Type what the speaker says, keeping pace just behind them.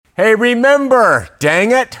Hey, remember,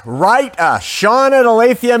 dang it, write us,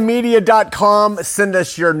 Sean@aletheamedia.com. Send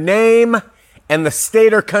us your name and the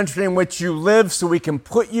state or country in which you live so we can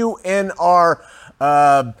put you in our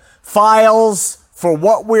files for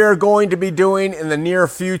what we're going to be doing in the near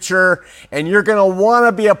future. And you're going to want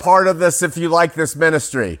to be a part of this if you like this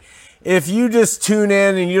ministry. If you just tune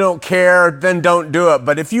in and you don't care, then don't do it.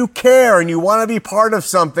 But if you care and you want to be part of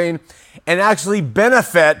something and actually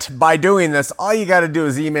benefit by doing this, all you got to do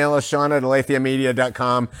is email us,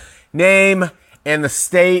 Sean@aletheamedia.com, name and the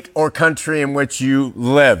state or country in which you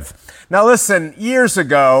live. Now listen, years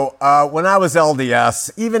ago, when I was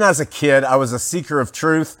LDS, even as a kid, I was a seeker of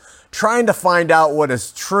truth, trying to find out what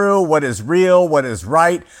is true, what is real, what is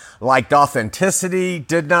right, liked authenticity,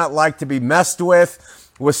 did not like to be messed with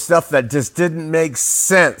stuff that just didn't make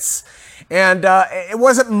sense. And it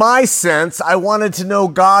wasn't my sense. I wanted to know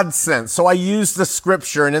God's sense. So I used the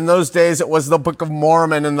scripture. And in those days, it was the Book of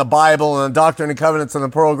Mormon and the Bible and the Doctrine and Covenants and the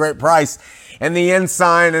Pearl of Great Price and the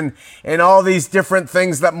Ensign and all these different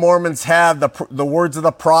things that Mormons have, the words of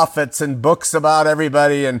the prophets and books about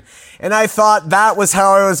everybody. And I thought that was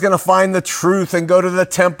how I was going to find the truth and go to the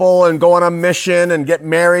temple and go on a mission and get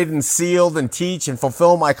married and sealed and teach and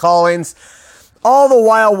fulfill my callings. All the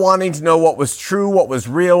while wanting to know what was true, what was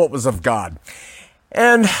real, what was of God.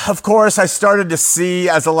 And of course, I started to see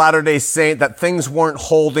as a Latter-day Saint that things weren't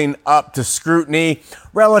holding up to scrutiny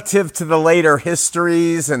relative to the later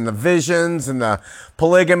histories and the visions and the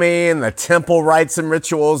polygamy and the temple rites and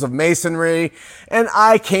rituals of Masonry. And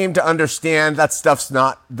I came to understand that stuff's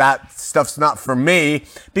not for me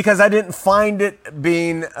because I didn't find it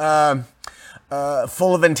being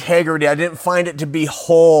full of integrity. I didn't find it to be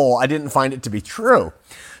whole. I didn't find it to be true.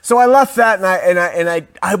 So I left that and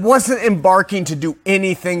I wasn't embarking to do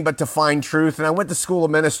anything but to find truth. And I went to School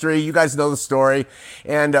of Ministry. You guys know the story.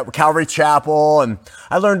 And Calvary Chapel. And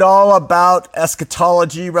I learned all about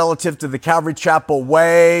eschatology relative to the Calvary Chapel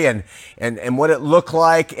way and what it looked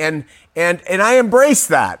like. And I embraced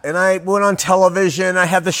that. And I went on television. I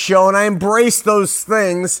had the show and I embraced those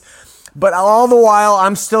things. But all the while,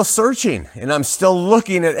 I'm still searching and I'm still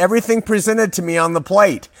looking at everything presented to me on the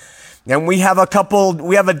plate. And we have a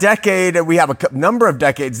number of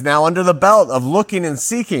decades now under the belt of looking and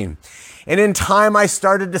seeking. And in time, I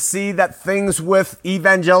started to see that things with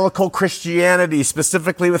evangelical Christianity,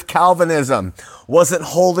 specifically with Calvinism, wasn't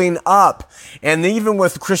holding up. And even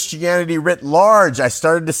with Christianity writ large, I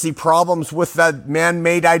started to see problems with that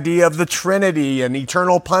man-made idea of the Trinity and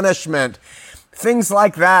eternal punishment. Things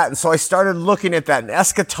like that. And so I started looking at that, and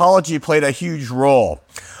eschatology played a huge role.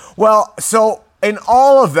 Well, so in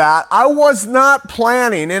all of that, I was not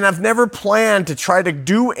planning, and I've never planned to try to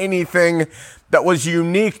do anything that was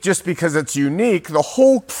unique just because it's unique. The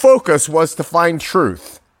whole focus was to find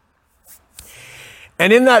truth.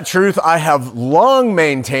 And in that truth, I have long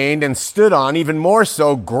maintained and stood on, even more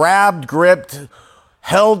so, gripped,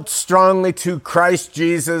 held strongly to Christ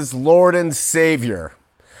Jesus, Lord and Savior,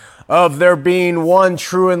 of there being one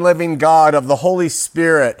true and living God, of the Holy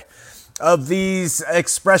Spirit, of these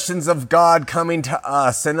expressions of God coming to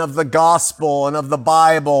us, and of the gospel, and of the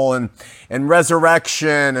Bible, and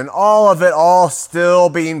resurrection, and all of it all still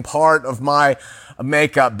being part of my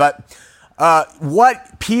makeup. But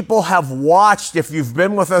what people have watched, if you've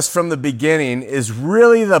been with us from the beginning, is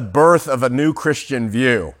really the birth of a new Christian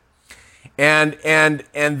view. And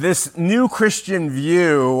this new Christian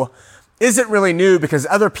view isn't really new because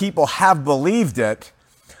other people have believed it,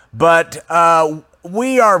 but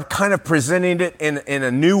we are kind of presenting it in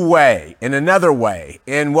a new way, in another way,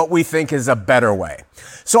 in what we think is a better way.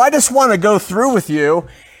 So I just want to go through with you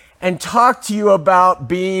and talk to you about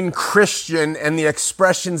being Christian and the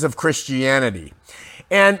expressions of Christianity.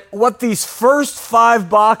 And what these first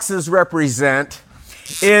 5 boxes represent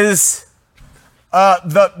is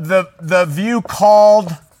the view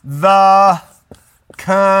called the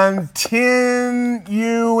continuing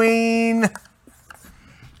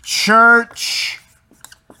church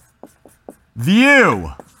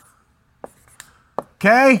view.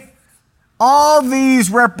 Okay? All these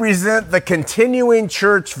represent the continuing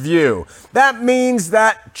church view. That means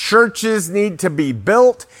that churches need to be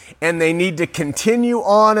built and they need to continue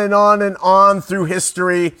on and on and on through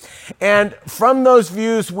history. And from those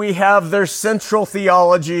views, we have their central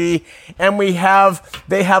theology, and they have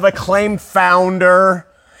a claimed founder,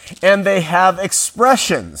 and they have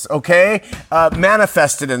expressions, okay,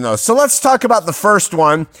 manifested in those. So let's talk about the first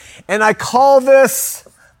one, and I call this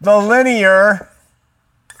the linear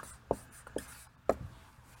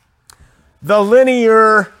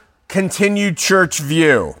continued church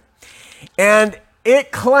view. And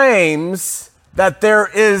it claims that there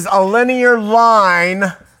is a linear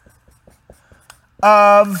line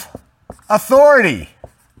of authority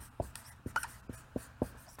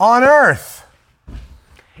on earth.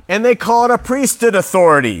 And they call it a priesthood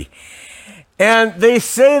authority. And they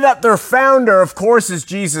say that their founder, of course, is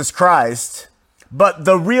Jesus Christ. But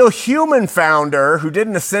the real human founder, who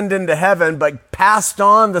didn't ascend into heaven but passed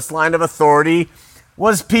on this line of authority,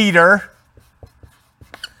 was Peter.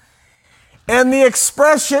 And the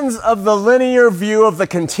expressions of the linear view of the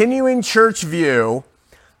continuing church view,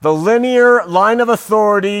 the linear line of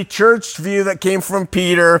authority, church view that came from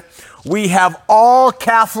Peter, we have all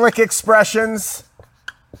Catholic expressions.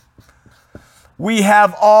 We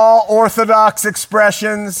have all Orthodox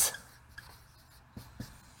expressions.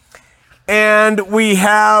 And we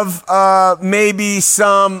have maybe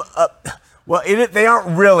some, they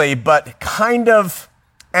aren't really, but kind of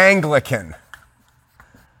Anglican.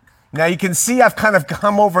 Now you can see I've kind of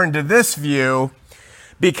come over into this view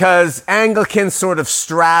because Anglican sort of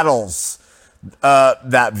straddles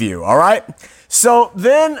that view, all right? So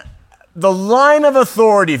then the line of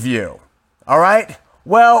authority view, all right?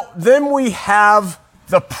 Well, then we have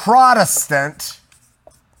the Protestant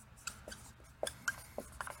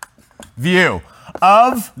view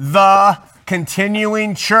of the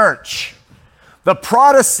continuing church. The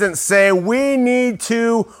Protestants say we need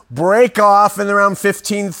to break off in around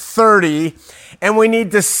 1530, and we need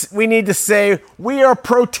to say we are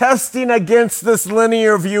protesting against this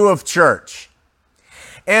linear view of church.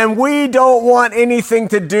 And we don't want anything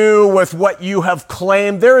to do with what you have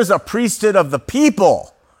claimed. There is a priesthood of the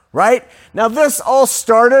people, right? Now, this all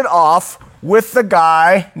started off with the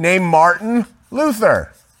guy named Martin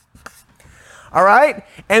Luther. All right?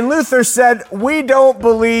 And Luther said, we don't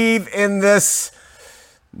believe in this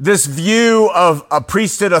view of a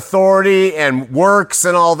priesthood authority and works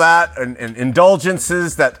and all that and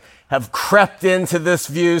indulgences that have crept into this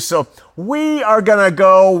view. So we are going to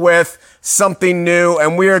go with something new,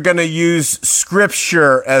 and we are going to use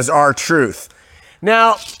Scripture as our truth.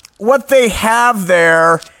 Now, what they have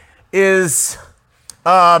there is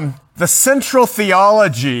the central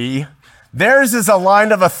theology. Theirs is a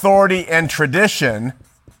line of authority and tradition.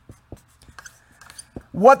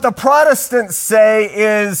 What the Protestants say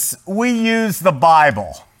is we use the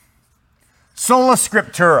Bible, sola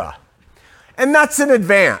scriptura. And that's an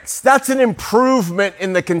advance. That's an improvement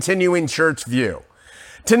in the continuing church view.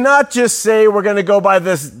 To not just say we're going to go by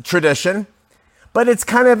this tradition, but it's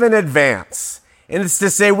kind of an advance. And it's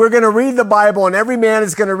to say we're going to read the Bible, and every man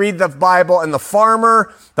is going to read the Bible, and the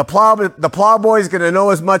farmer, the plowboy is going to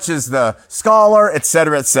know as much as the scholar,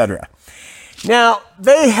 etc., etc. Now,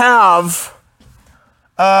 they have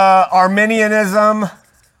Arminianism,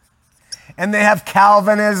 and they have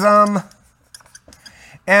Calvinism,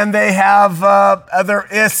 and they have other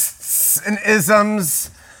ists and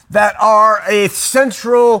isms that are a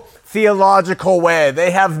central theological way.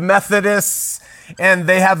 They have Methodists, and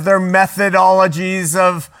they have their methodologies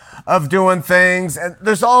of doing things. And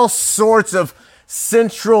there's all sorts of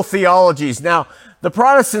central theologies. Now, the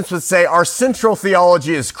Protestants would say our central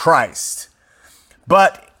theology is Christ.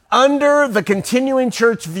 But under the continuing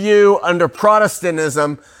church view, under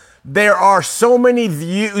Protestantism, there are so many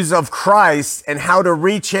views of Christ and how to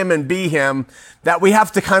reach him and be him that we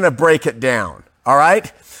have to kind of break it down. All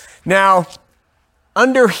right? Now,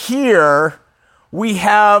 under here, we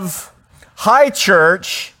have high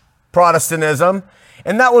church Protestantism,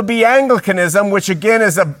 and that would be Anglicanism, which again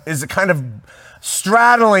is a kind of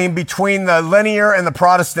straddling between the linear and the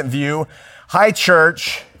Protestant view, high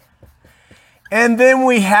church. And then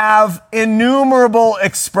we have innumerable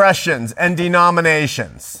expressions and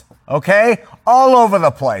denominations, okay? All over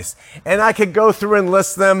the place. And I could go through and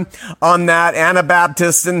list them on that.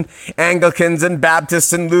 Anabaptists and Anglicans and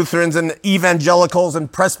Baptists and Lutherans and Evangelicals and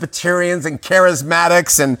Presbyterians and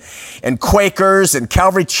Charismatics and Quakers and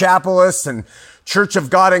Calvary Chapelists and Church of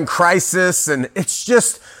God in Crisis. And it's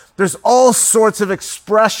just, there's all sorts of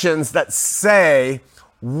expressions that say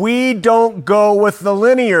we don't go with the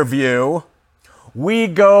linear view. We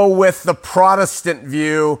go with the Protestant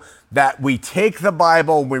view that we take the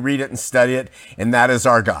Bible, we read it and study it, and that is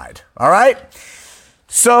our guide. All right?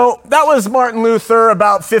 So that was Martin Luther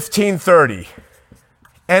about 1530.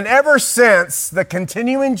 And ever since, the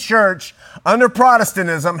continuing church under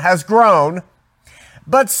Protestantism has grown,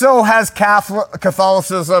 but so has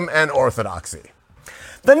Catholicism and Orthodoxy.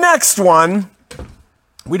 The next one,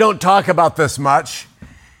 we don't talk about this much,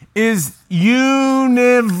 is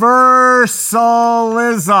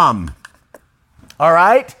universalism. All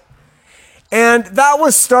right? And that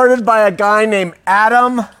was started by a guy named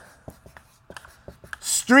Adam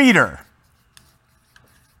Streeter.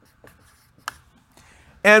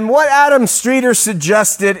 And what Adam Streeter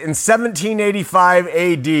suggested in 1785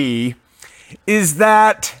 AD is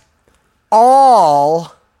that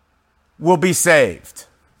all will be saved.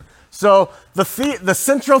 So the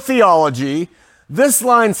central theology, this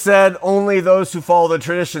line said only those who follow the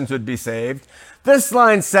traditions would be saved. This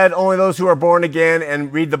line said only those who are born again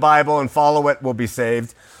and read the Bible and follow it will be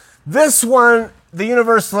saved. This one, the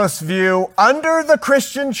Universalist view, under the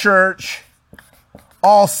Christian church,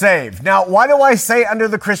 all saved. Now, why do I say under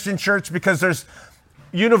the Christian church? Because there's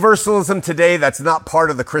universalism today that's not part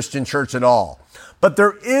of the Christian church at all. But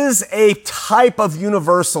there is a type of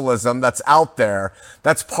universalism that's out there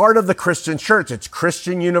that's part of the Christian church. It's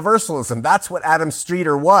Christian universalism. That's what Adam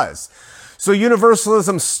Streeter was. So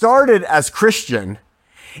universalism started as Christian,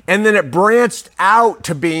 and then it branched out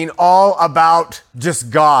to being all about just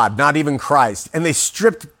God, not even Christ. And they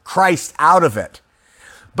stripped Christ out of it.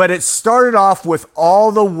 But it started off with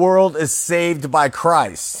all the world is saved by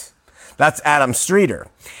Christ. That's Adam Streeter.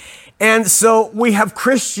 And so we have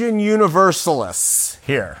Christian universalists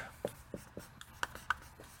here.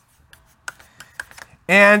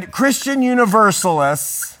 And Christian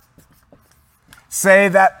universalists say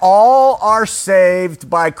that all are saved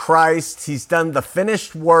by Christ. He's done the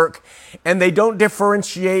finished work, and they don't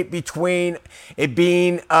differentiate between it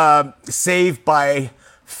being saved by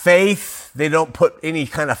faith. They don't put any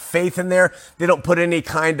kind of faith in there. They don't put any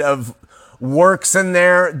kind of works in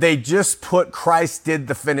there. They just put Christ did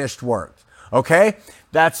the finished work. Okay?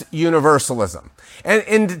 That's universalism.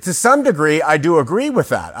 And to some degree, I do agree with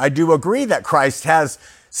that. I do agree that Christ has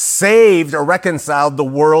saved or reconciled the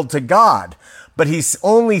world to God, but he's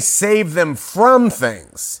only saved them from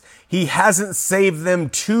things. He hasn't saved them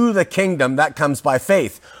to the kingdom. That comes by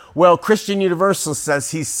faith. Well, Christian Universalist says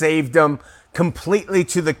he saved them completely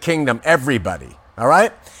to the kingdom, everybody. All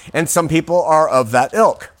right? And some people are of that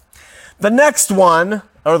ilk. The next one,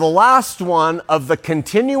 or the last one of the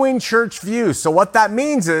continuing church view. So what that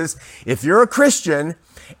means is, if you're a Christian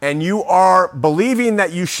and you are believing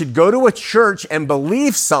that you should go to a church and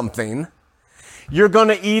believe something, you're going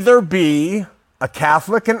to either be a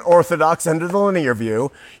Catholic and Orthodox under the linear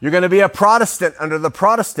view, you're going to be a Protestant under the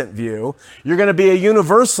Protestant view, you're going to be a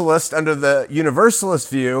Universalist under the Universalist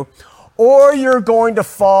view, or you're going to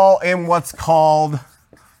fall in what's called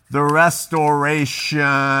the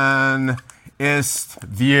Restorationist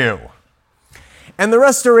view. And the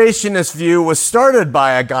Restorationist view was started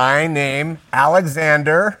by a guy named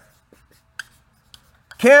Alexander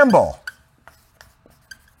Campbell.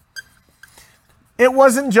 It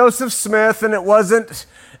wasn't Joseph Smith, and it wasn't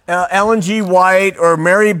Ellen G. White or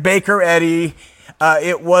Mary Baker Eddy.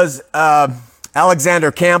 It was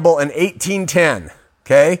Alexander Campbell in 1810,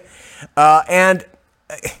 okay? And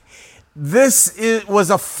this was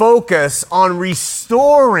a focus on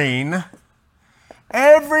restoring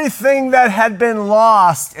everything that had been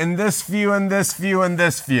lost in this view and this view and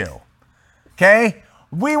this view. Okay?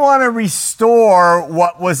 We want to restore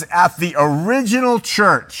what was at the original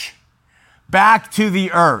church back to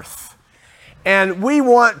the earth. And we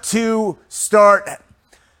want to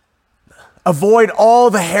avoid all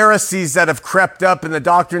the heresies that have crept up in the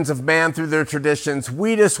doctrines of man through their traditions.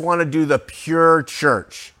 We just want to do the pure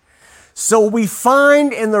church. So we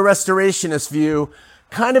find in the Restorationist view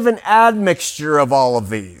kind of an admixture of all of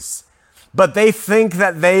these. But they think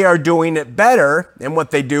that they are doing it better. And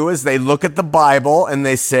what they do is they look at the Bible and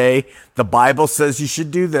they say, the Bible says you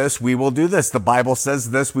should do this, we will do this. The Bible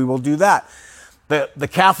says this, we will do that. The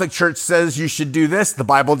Catholic Church says you should do this. The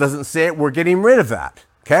Bible doesn't say it. We're getting rid of that.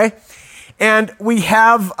 Okay? And we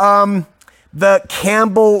have the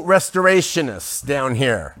Campbell Restorationists down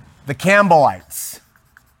here, the Campbellites.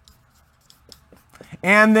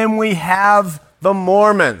 And then we have the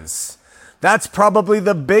Mormons. That's probably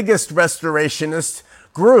the biggest restorationist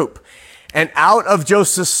group. And out of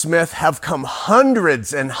Joseph Smith have come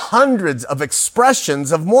hundreds and hundreds of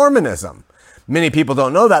expressions of Mormonism. Many people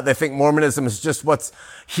don't know that. They think Mormonism is just what's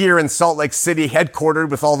here in Salt Lake City, headquartered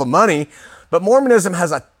with all the money. But Mormonism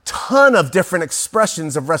has a ton of different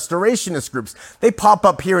expressions of restorationist groups. They pop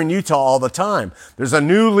up here in Utah all the time. There's a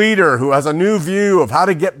new leader who has a new view of how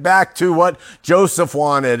to get back to what Joseph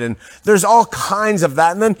wanted. And there's all kinds of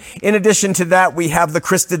that. And then in addition to that, we have the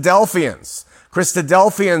Christadelphians.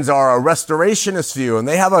 Christadelphians are a restorationist view, and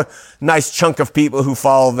they have a nice chunk of people who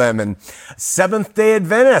follow them. And Seventh-day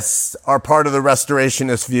Adventists are part of the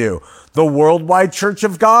restorationist view. The Worldwide Church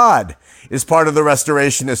of God is part of the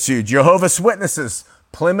restorationist view. Jehovah's Witnesses,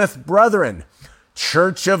 Plymouth Brethren,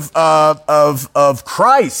 Church of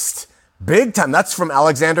Christ, big time. That's from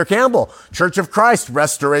Alexander Campbell. Church of Christ,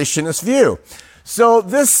 restorationist view. So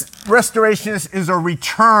this restorationist is a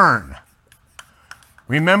return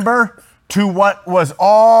Remember? To what was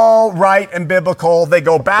all right and biblical. They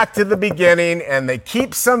go back to the beginning and they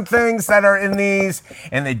keep some things that are in these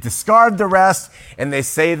and they discard the rest and they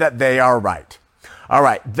say that they are right. All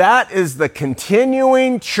right, that is the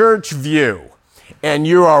continuing church view. And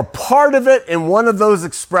you are part of it in one of those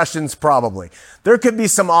expressions probably. There could be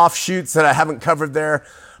some offshoots that I haven't covered there,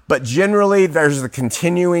 but generally there's the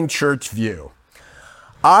continuing church view.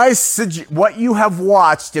 What you have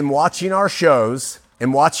watched in watching our shows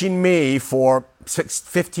and watching me for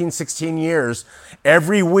 15, 16 years,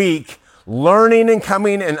 every week, learning and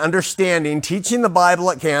coming and understanding, teaching the Bible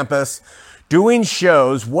at campus, doing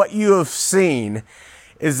shows, what you have seen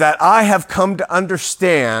is that I have come to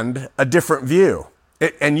understand a different view.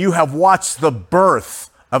 And you have watched the birth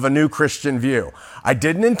of a new Christian view. I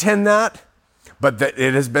didn't intend that, but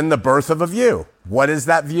it has been the birth of a view. What is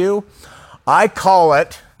that view? I call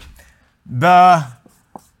it the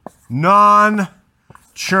non-church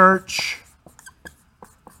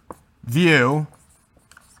view.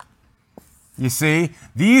 You see,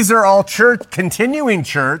 these are all church, continuing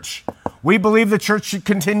church. We believe the church should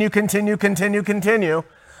continue.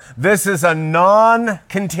 This is a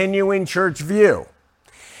non-continuing church view.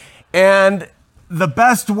 And the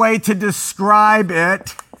best way to describe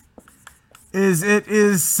it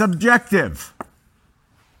is subjective.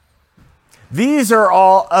 These are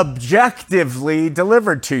all objectively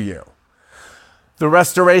delivered to you. The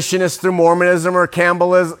restorationists through Mormonism or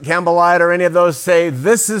Campbellite or any of those say,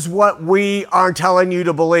 this is what we are telling you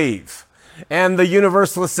to believe. And the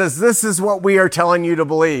Universalist says, this is what we are telling you to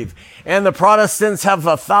believe. And the Protestants have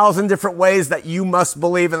 1,000 different ways that you must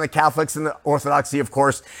believe. And the Catholics and the Orthodoxy, of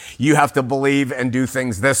course, you have to believe and do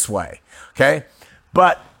things this way. Okay?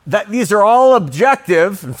 But these are all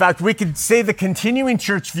objective. In fact, we could say the continuing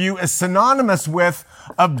church view is synonymous with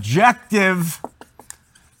objective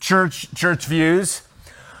church views.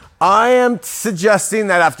 I am suggesting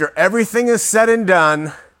that after everything is said and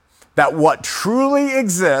done, that what truly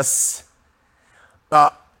exists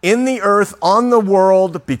in the earth, on the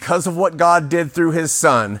world, because of what God did through his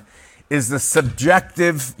Son, is the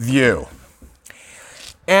subjective view.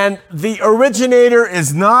 And the originator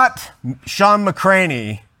is not Sean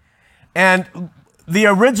McCraney, and the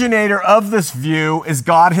originator of this view is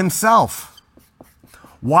God himself.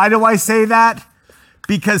 Why do I say that?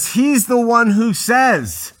 Because he's the one who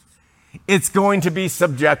says it's going to be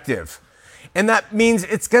subjective. And that means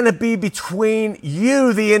it's going to be between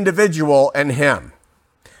you, the individual, and him.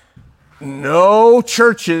 No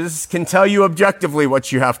churches can tell you objectively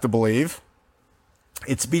what you have to believe.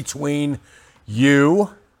 It's between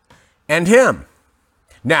you and him.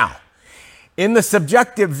 Now, in the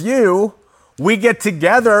subjective view, we get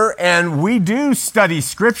together and we do study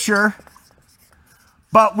scripture,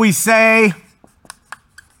 but we say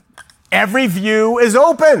every view is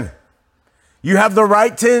open. You have the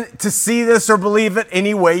right to see this or believe it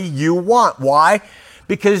any way you want. Why?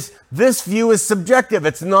 Because this view is subjective.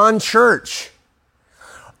 It's non-church.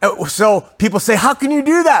 So people say, how can you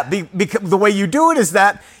do that? Because the way you do it is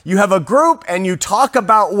that you have a group and you talk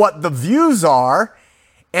about what the views are,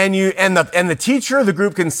 and the teacher of the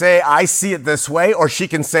group can say, I see it this way, or she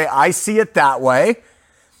can say, I see it that way.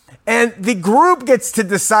 And the group gets to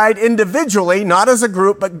decide individually, not as a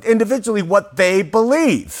group, but individually what they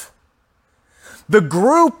believe. The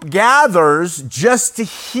group gathers just to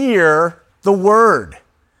hear the word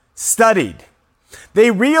studied.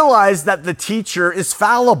 They realize that the teacher is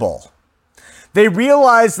fallible. They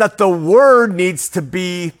realize that the word needs to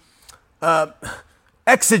be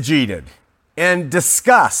exegeted and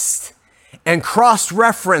discussed and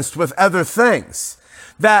cross-referenced with other things.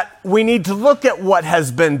 That we need to look at what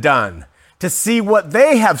has been done to see what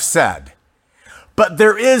they have said. But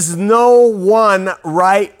there is no one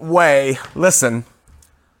right way, listen,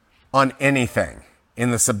 on anything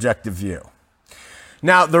in the subjective view.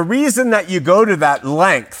 Now, the reason that you go to that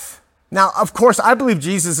length, now, of course, I believe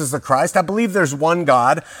Jesus is the Christ. I believe there's one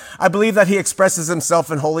God. I believe that he expresses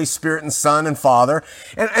himself in Holy Spirit and Son and Father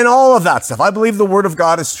and all of that stuff. I believe the Word of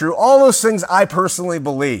God is true. All those things I personally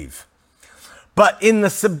believe. But in the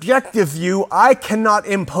subjective view, I cannot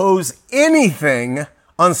impose anything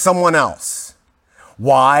on someone else.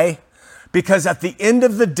 Why? Because at the end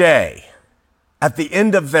of the day, at the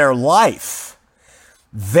end of their life,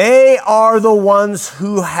 they are the ones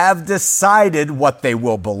who have decided what they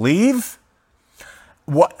will believe,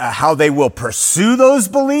 how they will pursue those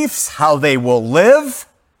beliefs, how they will live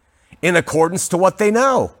in accordance to what they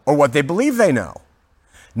know or what they believe they know.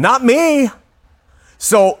 Not me.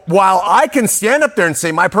 So while I can stand up there and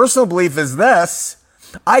say my personal belief is this,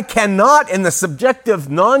 I cannot in the subjective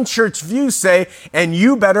non-church view say, and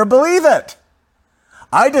you better believe it.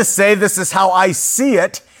 I just say this is how I see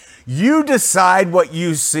it. You decide what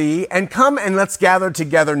you see and come and let's gather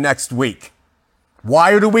together next week.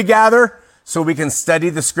 Why do we gather? So we can study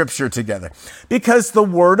the scripture together. Because the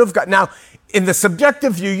word of God. Now, in the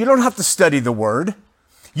subjective view, you don't have to study the word.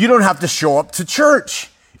 You don't have to show up to church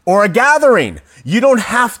or a gathering. You don't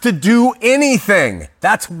have to do anything.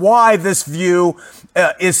 That's why this view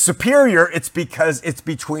is superior. It's because it's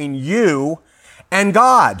between you and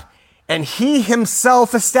God. And he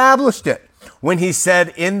himself established it when he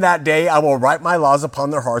said, in that day, I will write my laws upon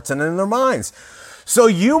their hearts and in their minds. So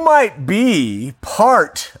you might be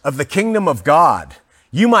part of the kingdom of God.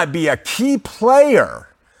 You might be a key player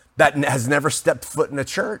that has never stepped foot in a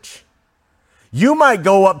church. You might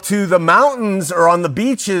go up to the mountains or on the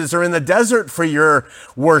beaches or in the desert for your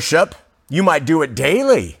worship. You might do it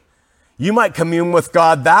daily. You might commune with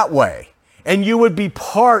God that way. And you would be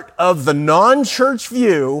part of the non-church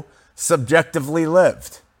view subjectively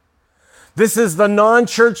lived. This is the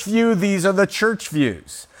non-church view. These are the church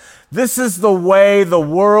views. This is the way the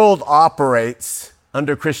world operates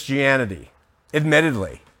under Christianity,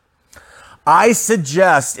 admittedly. I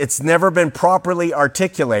suggest it's never been properly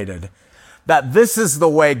articulated that this is the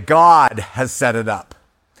way God has set it up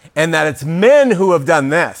and that it's men who have done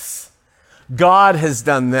this. God has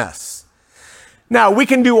done this. Now, we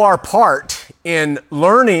can do our part in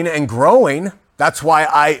learning and growing. That's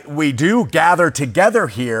why we do gather together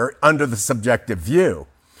here under the subjective view.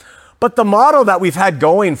 But the model that we've had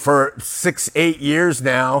going for 6-8 years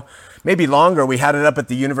now, maybe longer, we had it up at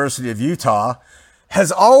the University of Utah,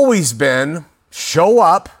 has always been show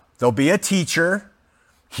up, there'll be a teacher,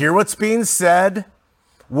 hear what's being said,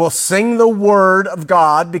 we'll sing the word of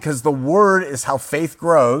God because the word is how faith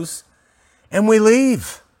grows, and we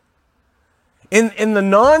leave. In the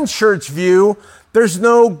non-church view, there's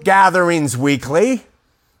no gatherings weekly.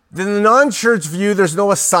 In the non-church view, there's no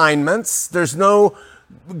assignments, there's no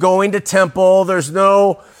going to temple, there's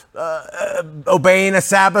no obeying a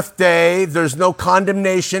Sabbath day, there's no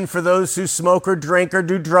condemnation for those who smoke or drink or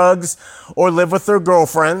do drugs or live with their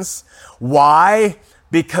girlfriends. Why?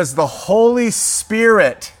 Because the Holy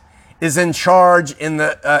Spirit is in charge in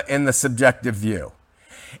the subjective view.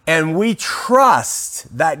 And we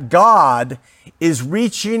trust that God is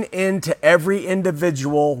reaching into every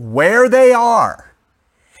individual where they are.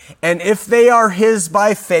 And if they are his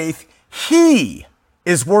by faith, he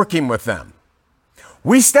is working with them.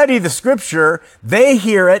 We study the scripture, they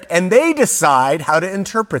hear it, and they decide how to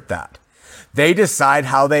interpret that. They decide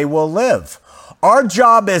how they will live. Our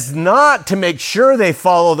job is not to make sure they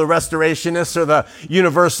follow the restorationists or the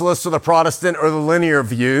universalists or the Protestant or the linear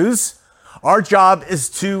views. Our job is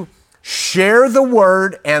to share the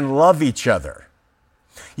word and love each other.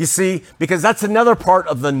 You see, because that's another part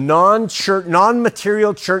of the non-church,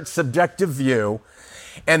 non-material church subjective view,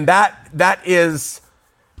 and that is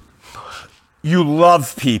you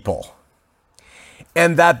love people.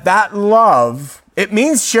 And that love, it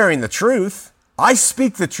means sharing the truth. I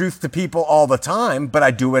speak the truth to people all the time, but I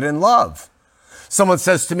do it in love. Someone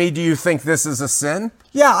says to me, do you think this is a sin?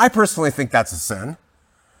 Yeah, I personally think that's a sin.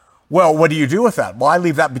 Well, what do you do with that? Well, I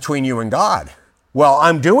leave that between you and God. Well,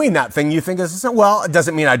 I'm doing that thing you think is a sin. Well, it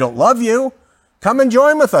doesn't mean I don't love you. Come and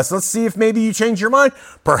join with us. Let's see if maybe you change your mind.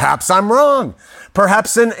 Perhaps I'm wrong.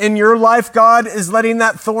 Perhaps in your life, God is letting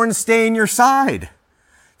that thorn stay in your side.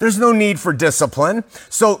 There's no need for discipline.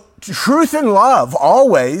 So truth and love,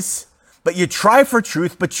 always, but you try for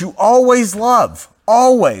truth, but you always love,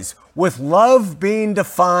 always, with love being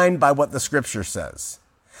defined by what the scripture says.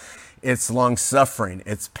 It's long-suffering,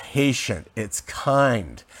 it's patient, it's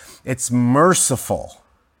kind, it's merciful,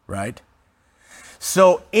 right?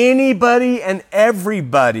 So anybody and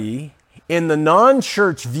everybody in the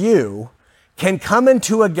non-church view can come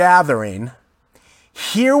into a gathering,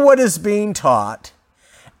 hear what is being taught,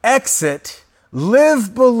 exit,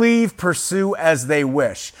 live, believe, pursue as they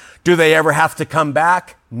wish. Do they ever have to come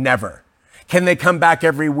back? Never. Can they come back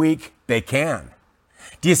every week? They can.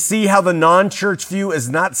 Do you see how the non-church view is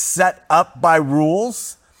not set up by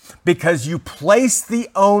rules? Because you place the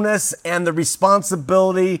onus and the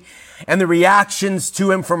responsibility and the reactions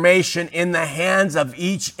to information in the hands of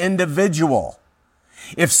each individual.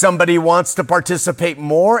 If somebody wants to participate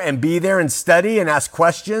more and be there and study and ask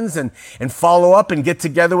questions and follow up and get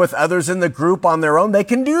together with others in the group on their own, they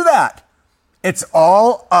can do that. It's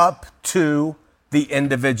all up to the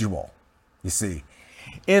individual, you see.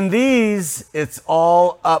 In these, it's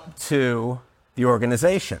all up to the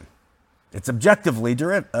organization. It's objectively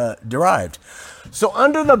derived. So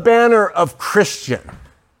under the banner of Christian,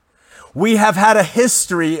 we have had a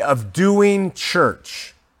history of doing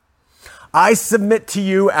church. I submit to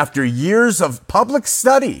you after years of public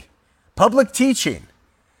study, public teaching,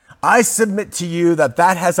 I submit to you that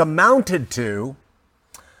has amounted to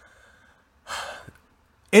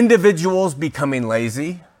individuals becoming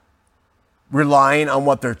lazy, relying on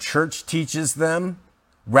what their church teaches them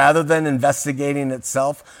rather than investigating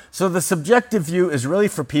itself. So the subjective view is really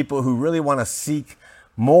for people who really want to seek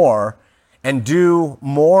more and do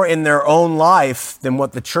more in their own life than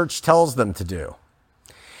what the church tells them to do.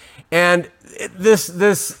 And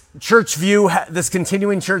this church view, this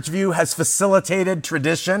continuing church view has facilitated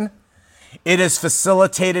tradition. It has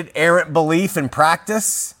facilitated errant belief and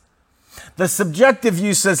practice. The subjective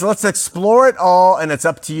view says, let's explore it all, and it's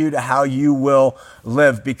up to you to how you will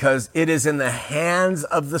live, because it is in the hands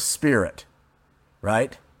of the Spirit,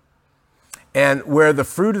 right? And where the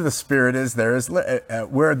fruit of the Spirit is, there is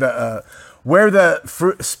where the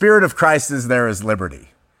Spirit of Christ is, there is liberty.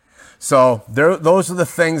 So those are the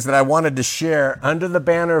things that I wanted to share under the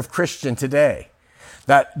banner of Christian today,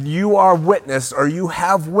 that you are witnessed, or you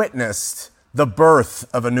have witnessed, the birth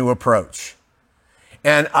of a new approach.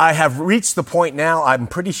 And I have reached the point now, I'm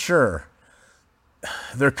pretty sure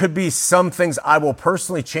there could be some things I will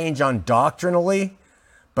personally change on doctrinally,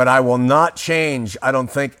 but I will not change, I don't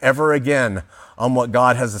think, ever again on what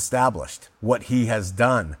God has established, what he has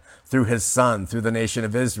done through his Son, through the nation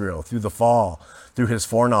of Israel, through the fall, through his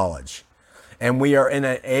foreknowledge. And we are in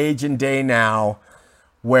an age and day now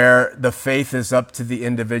where the faith is up to the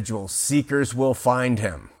individual. Seekers will find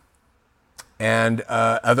him. And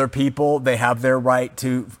other people, they have their right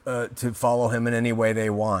to follow him in any way they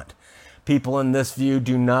want. People in this view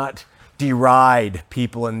do not deride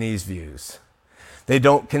people in these views. They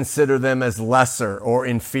don't consider them as lesser or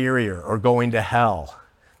inferior or going to hell.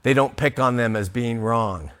 They don't pick on them as being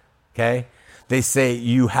wrong, okay? They say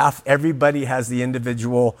everybody has the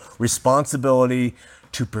individual responsibility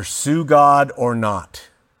to pursue God or not,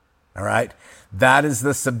 all right? That is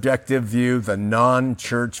the subjective view, the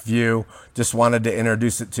non-church view. Just wanted to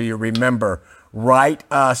introduce it to you. Remember, write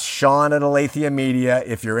us, Sean at Aletheia Media,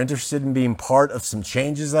 if you're interested in being part of some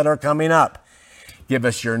changes that are coming up. Give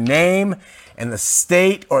us your name and the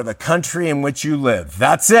state or the country in which you live.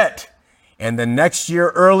 That's it. And then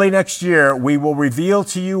early next year, we will reveal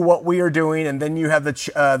to you what we are doing, and then you have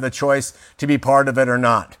the choice to be part of it or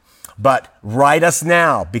not. But write us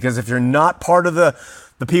now, because if you're not part of the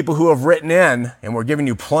people who have written in, and we're giving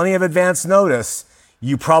you plenty of advance notice,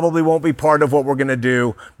 you probably won't be part of what we're going to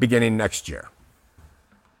do beginning next year.